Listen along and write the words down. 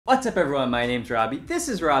What's up everyone, my name's Robbie, this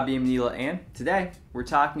is Robbie and Manila, and today we're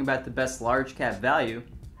talking about the best large cap value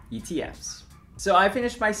ETFs. So I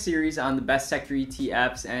finished my series on the best sector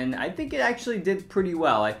ETFs and I think it actually did pretty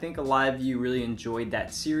well. I think a lot of you really enjoyed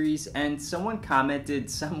that series, and someone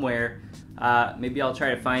commented somewhere, maybe I'll try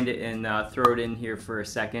to find it and throw it in here for a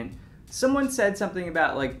second. Someone said something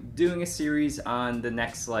about like doing a series on the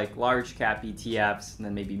next like large cap ETFs and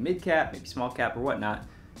then maybe mid cap, maybe small cap or whatnot.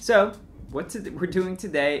 So what we're doing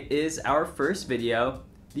today is our first video,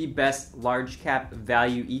 the best large cap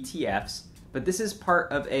value ETFs, but this is part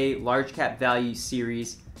of a large cap value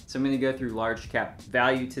series. So I'm going to go through large cap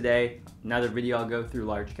value today. Another video I'll go through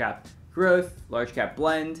large cap growth, large cap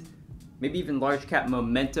blend, maybe even large cap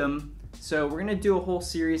momentum. So we're going to do a whole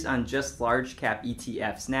series on just large cap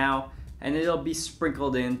ETFs now, and it'll be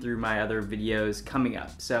sprinkled in through my other videos coming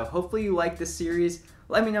up. So hopefully you like this series.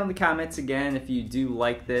 Let me know in the comments again if you do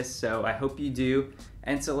like this, so I hope you do.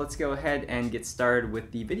 And so let's go ahead and get started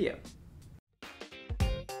with the video.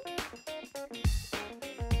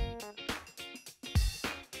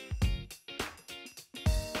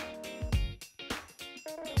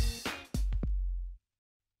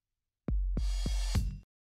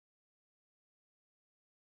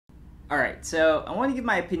 Alright, so I want to give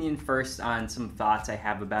my opinion first on some thoughts I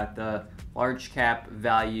have about the large cap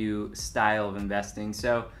value style of investing.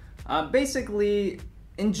 So basically,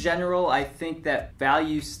 in general, I think that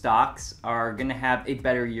value stocks are going to have a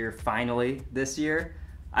better year finally this year.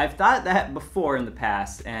 I've thought that before in the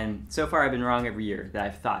past, and so far I've been wrong every year that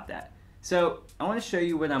I've thought that. So I want to show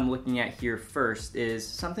you what I'm looking at here first is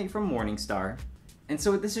something from Morningstar. And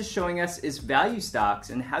so what this is showing us is value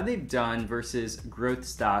stocks and how they've done versus growth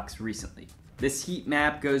stocks recently. This heat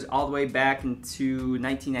map goes all the way back into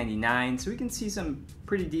 1999, so we can see some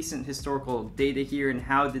pretty decent historical data here and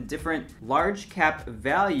how the different large cap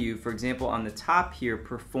value, for example, on the top here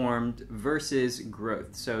performed versus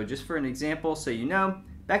growth. So just for an example, so you know,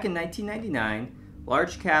 back in 1999,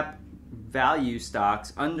 large cap value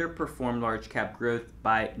stocks underperformed large cap growth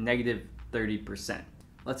by negative 30%.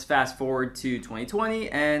 Let's fast forward to 2020,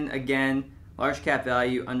 and again, large cap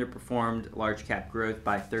value underperformed large cap growth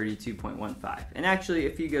by 32.15. And actually,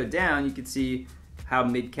 if you go down, you can see how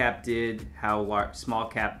mid cap did, how small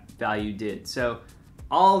cap value did. So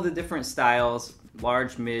all the different styles,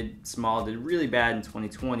 large, mid, small, did really bad in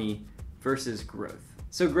 2020 versus growth.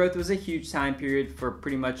 So growth was a huge time period for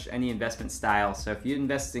pretty much any investment style. So if you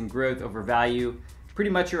invest in growth over value,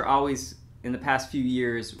 pretty much you're always, in the past few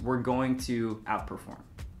years, we're going to outperform.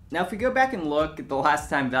 Now, if we go back and look at the last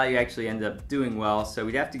time value actually ended up doing well, so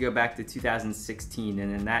we'd have to go back to 2016,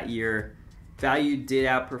 and in that year, value did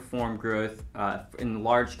outperform growth in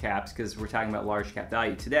large caps, because we're talking about large cap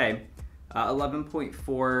value today,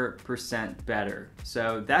 11.4% better.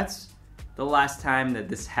 So that's the last time that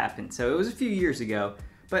this happened. So it was a few years ago,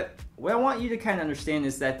 but what I want you to kind of understand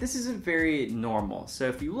is that this isn't very normal. So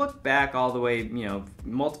if you look back all the way,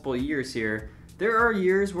 multiple years here, there are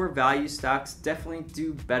years where value stocks definitely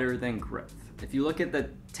do better than growth. If you look at the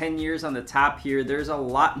 10 years on the top here, there's a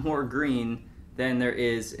lot more green than there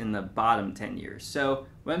is in the bottom 10 years. So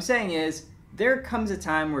what I'm saying is there comes a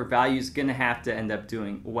time where value is going to have to end up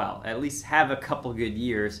doing well, at least have a couple good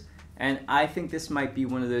years. And I think this might be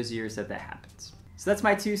one of those years that happens. So that's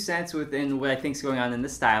my 2 cents within what I think is going on in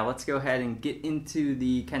this style. Let's go ahead and get into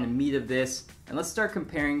the kind of meat of this, and let's start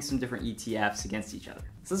comparing some different ETFs against each other.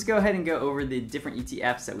 So let's go ahead and go over the different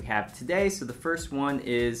ETFs that we have today. So the first one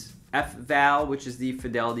is FVAL, which is the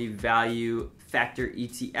Fidelity Value Factor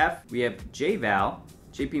ETF. We have JVAL,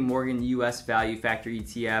 JPMorgan US Value Factor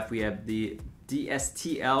ETF. We have the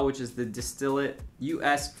DSTL, which is the Distillate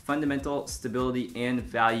US Fundamental Stability and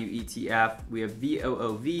Value ETF. We have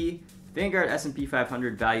VOOV, Vanguard S&P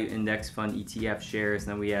 500 Value Index Fund ETF shares.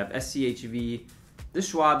 And then we have SCHV, the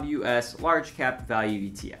Schwab US Large Cap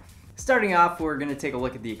Value ETF. Starting off, we're going to take a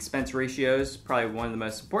look at the expense ratios, probably one of the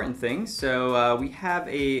most important things. So we have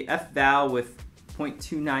a FVAL with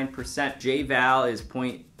 0.29%, JVAL is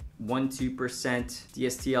 0.12%,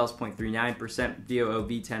 DSTL is 0.39%,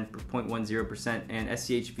 VOOV 10.10%, and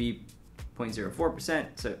SCHV 0.04%.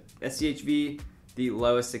 So SCHV, the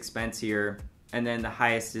lowest expense here, and then the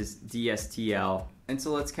highest is DSTL. And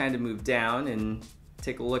so let's kind of move down and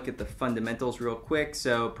take a look at the fundamentals real quick.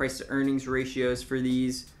 So price to earnings ratios for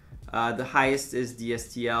these. The highest is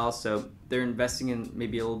DSTL, so they're investing in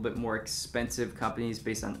maybe a little bit more expensive companies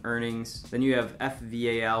based on earnings. Then you have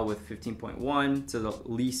FVAL with 15.1 to the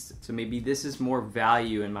least, so maybe this is more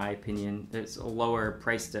value in my opinion. It's a lower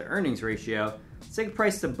price to earnings ratio. Let's take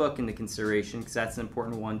price to book into consideration because that's an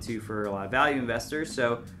important one too for a lot of value investors.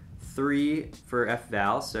 So 3 for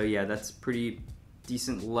FVAL, so yeah, that's pretty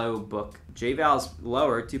decent low book. JVAL is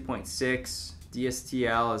lower, 2.6.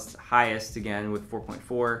 DSTL is highest again with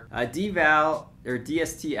 4.4. DVAL or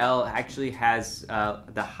DSTL actually has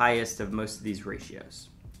the highest of most of these ratios.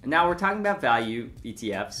 And now we're talking about value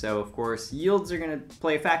ETFs, so of course yields are going to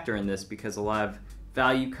play a factor in this because a lot of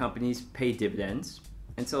value companies pay dividends.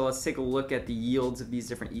 And so let's take a look at the yields of these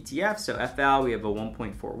different ETFs. So FVAL, we have a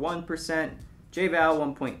 1.41%,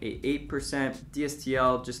 JVAL 1.88%,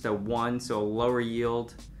 DSTL just a 1, so a lower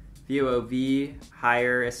yield, VOOV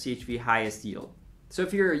higher, SCHV highest yield. So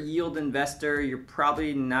if you're a yield investor, you're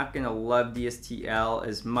probably not going to love DSTL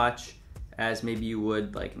as much as maybe you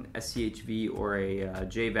would like an SCHV or a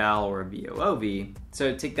JVAL or a VOOV.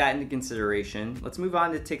 So take that into consideration. Let's move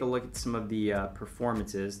on to take a look at some of the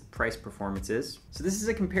performances, price performances. So this is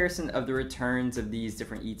a comparison of the returns of these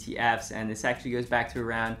different ETFs, and this actually goes back to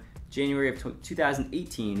around January of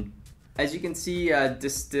 2018. As you can see,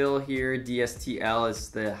 Distill here, DSTL is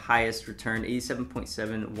the highest return,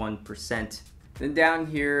 87.71%. Then down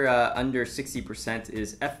here, under 60%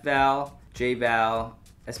 is FVAL, JVAL,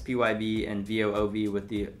 SPYV, and VOOV with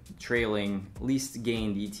the trailing least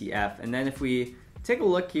gained ETF. And then if we take a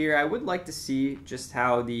look here, I would like to see just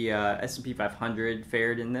how the S&P 500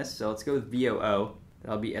 fared in this. So let's go with VOO.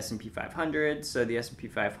 That'll be S&P 500. So the S&P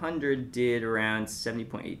 500 did around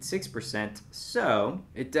 70.86%. So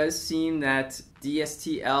it does seem that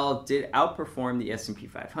DSTL did outperform the S&P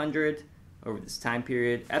 500 over this time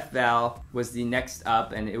period. FVAL was the next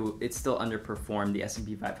up, and it still underperformed the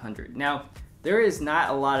S&P 500. Now, there is not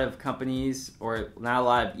a lot of companies or not a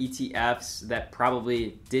lot of ETFs that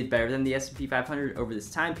probably did better than the S&P 500 over this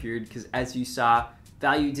time period because, as you saw,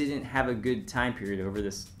 value didn't have a good time period over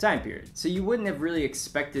this time period. So you wouldn't have really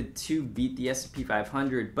expected to beat the S&P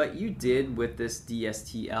 500, but you did with this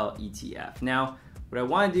DSTL ETF. Now, what I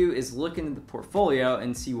want to do is look into the portfolio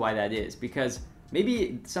and see why that is, because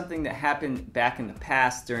maybe something that happened back in the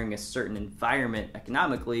past during a certain environment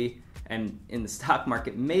economically and in the stock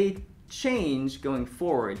market may change going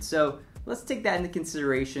forward. So let's take that into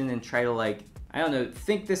consideration and try to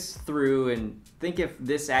think this through and think if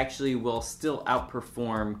this actually will still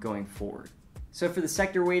outperform going forward. So for the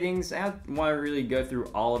sector weightings, I don't want to really go through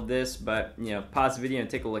all of this, but pause the video and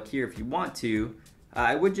take a look here if you want to.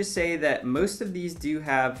 I would just say that most of these do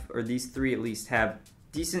have, or these three at least have,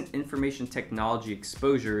 decent information technology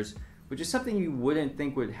exposures, which is something you wouldn't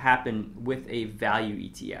think would happen with a value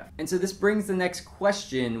ETF. And so this brings the next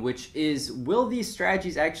question, which is, will these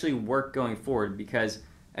strategies actually work going forward? Because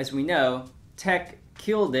as we know, tech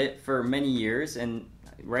killed it for many years, and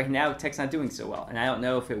right now tech's not doing so well. And I don't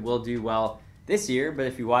know if it will do well this year, but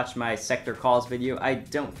if you watch my sector calls video, I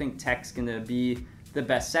don't think tech's gonna be the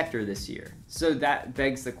best sector this year. So that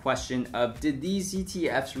begs the question of, did these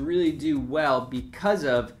ETFs really do well because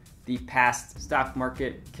of the past stock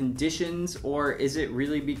market conditions, or is it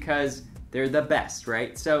really because they're the best,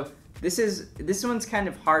 right? So this one's kind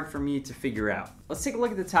of hard for me to figure out. Let's take a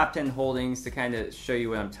look at the top 10 holdings to kind of show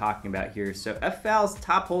you what I'm talking about here. So FVAL's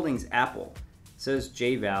top holdings Apple, so is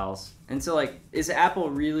JVAL's. And so is Apple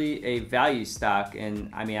really a value stock? And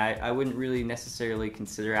I mean, I wouldn't really necessarily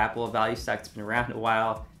consider Apple a value stock. It's been around a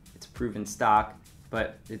while, it's a proven stock,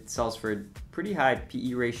 but it sells for a pretty high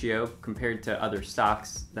PE ratio compared to other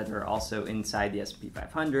stocks that are also inside the S&P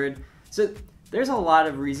 500. So there's a lot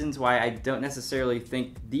of reasons why I don't necessarily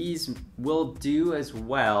think these will do as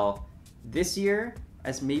well this year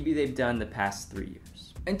as maybe they've done the past 3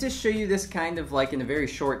 years. And to show you this kind of in a very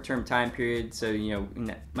short-term time period, so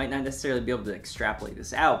might not necessarily be able to extrapolate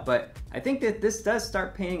this out, but I think that this does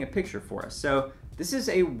start painting a picture for us. So this is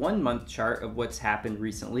a 1-month chart of what's happened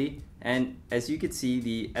recently, and as you can see,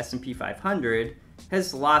 the S&P 500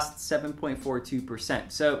 has lost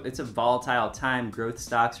 7.42%. So it's a volatile time. Growth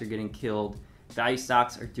stocks are getting killed. Value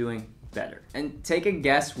stocks are doing better. And take a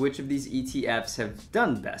guess which of these ETFs have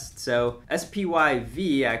done best. So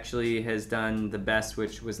SPYV actually has done the best,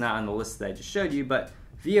 which was not on the list that I just showed you, but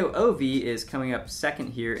VOOV is coming up second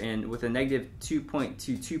here with a negative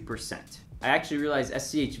 2.22%. I actually realized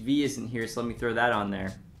SCHV isn't here, so let me throw that on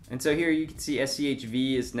there. And so here you can see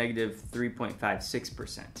SCHV is negative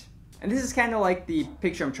 3.56%. And this is kind of like the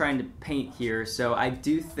picture I'm trying to paint here. So I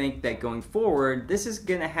do think that going forward, this is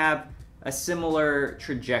going to have a similar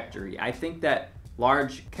trajectory. I think that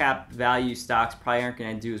large cap value stocks probably aren't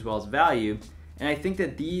going to do as well as value. And I think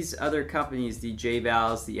that these other companies, the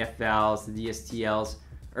JVALs, the FVALs, the DSTLs,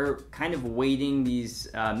 are kind of weighting these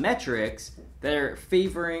metrics that are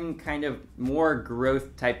favoring kind of more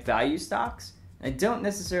growth type value stocks. I don't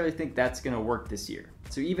necessarily think that's going to work this year.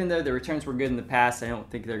 So even though the returns were good in the past, I don't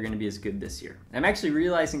think they're going to be as good this year. I'm actually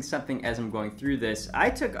realizing something as I'm going through this. I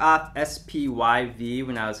took off SPYV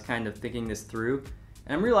when I was kind of thinking this through,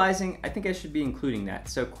 and I'm realizing I think I should be including that.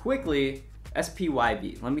 So quickly,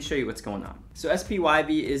 SPYV. Let me show you what's going on. So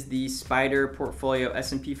SPYV is the Spider Portfolio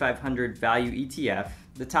S&P 500 Value ETF.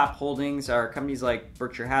 The top holdings are companies like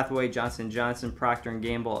Berkshire Hathaway, Johnson & Johnson, Procter &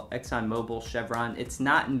 Gamble, ExxonMobil, Chevron. It's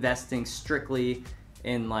not investing strictly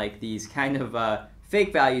in like these kind of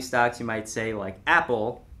fake value stocks, you might say, like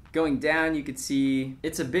Apple. Going down, you could see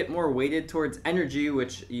it's a bit more weighted towards energy,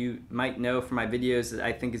 which you might know from my videos that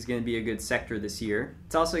I think is going to be a good sector this year.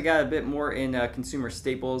 It's also got a bit more in consumer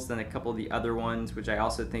staples than a couple of the other ones, which I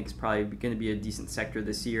also think is probably going to be a decent sector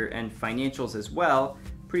this year, and financials as well,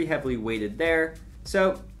 pretty heavily weighted there.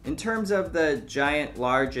 So in terms of the giant,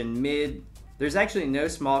 large, and mid, there's actually no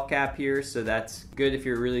small cap here, so that's good if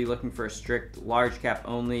you're really looking for a strict large cap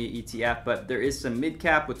only ETF, but there is some mid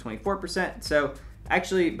cap with 24%. So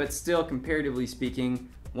actually, but still comparatively speaking,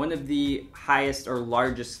 one of the highest or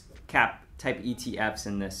largest cap type ETFs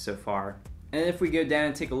in this so far. And if we go down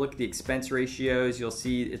and take a look at the expense ratios, you'll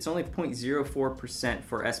see it's only 0.04%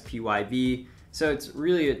 for SPYV. So it's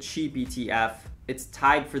really a cheap ETF. It's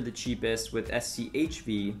tied for the cheapest with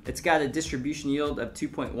SCHV. It's got a distribution yield of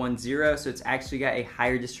 2.10, so it's actually got a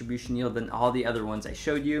higher distribution yield than all the other ones I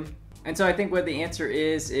showed you. And so I think what the answer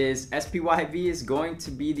is SPYV is going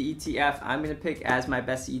to be the ETF I'm going to pick as my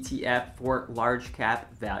best ETF for large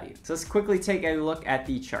cap value. So let's quickly take a look at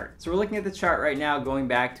the chart. So we're looking at the chart right now going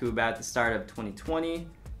back to about the start of 2020.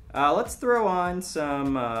 Let's throw on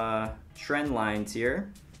some trend lines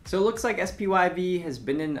here. So it looks like SPYV has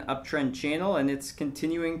been in an uptrend channel, and it's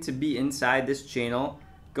continuing to be inside this channel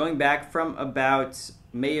going back from about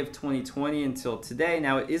May of 2020 until today.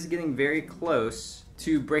 Now it is getting very close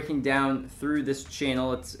to breaking down through this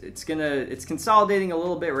channel. It's consolidating a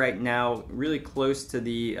little bit right now, really close to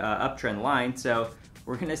the uptrend line. So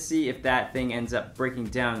we're gonna see if that thing ends up breaking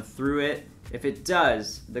down through it. If it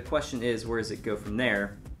does, the question is, where does it go from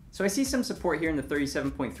there? So I see some support here in the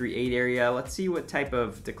 37.38 area. Let's see what type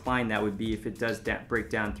of decline that would be if it does break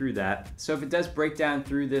down through that. So if it does break down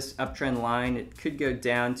through this uptrend line, it could go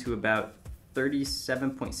down to about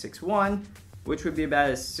 37.61, which would be about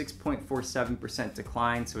a 6.47%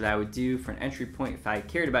 decline. So what I would do for an entry point, if I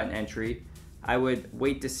cared about an entry, I would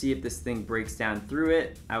wait to see if this thing breaks down through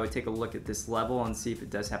it. I would take a look at this level and see if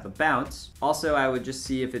it does have a bounce. Also, I would just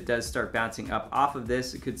see if it does start bouncing up off of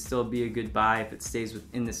this. It could still be a good buy if it stays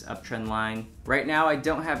within this uptrend line. Right now, I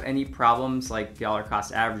don't have any problems like dollar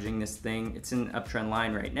cost averaging this thing. It's in an uptrend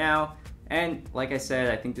line right now. And like I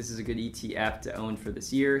said, I think this is a good ETF to own for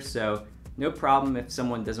this year. So no problem if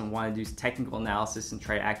someone doesn't want to do technical analysis and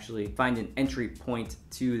try to actually find an entry point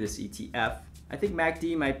to this ETF. I think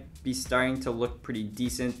MACD might be starting to look pretty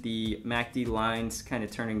decent. The MACD line's kind of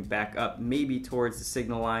turning back up, maybe towards the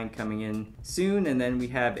signal line coming in soon. And then we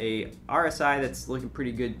have a RSI that's looking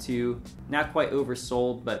pretty good too. Not quite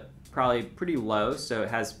oversold, but probably pretty low. So it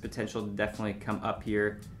has potential to definitely come up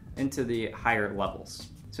here into the higher levels.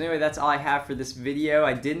 So anyway, that's all I have for this video.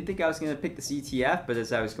 I didn't think I was going to pick this ETF, but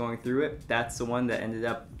as I was going through it, that's the one that ended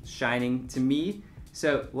up shining to me.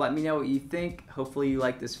 So let me know what you think. Hopefully you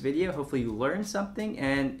liked this video. Hopefully you learned something.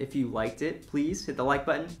 And if you liked it, please hit the like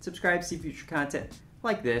button, subscribe to see future content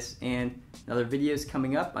like this, and another video is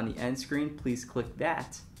coming up on the end screen. Please click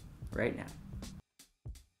that right now.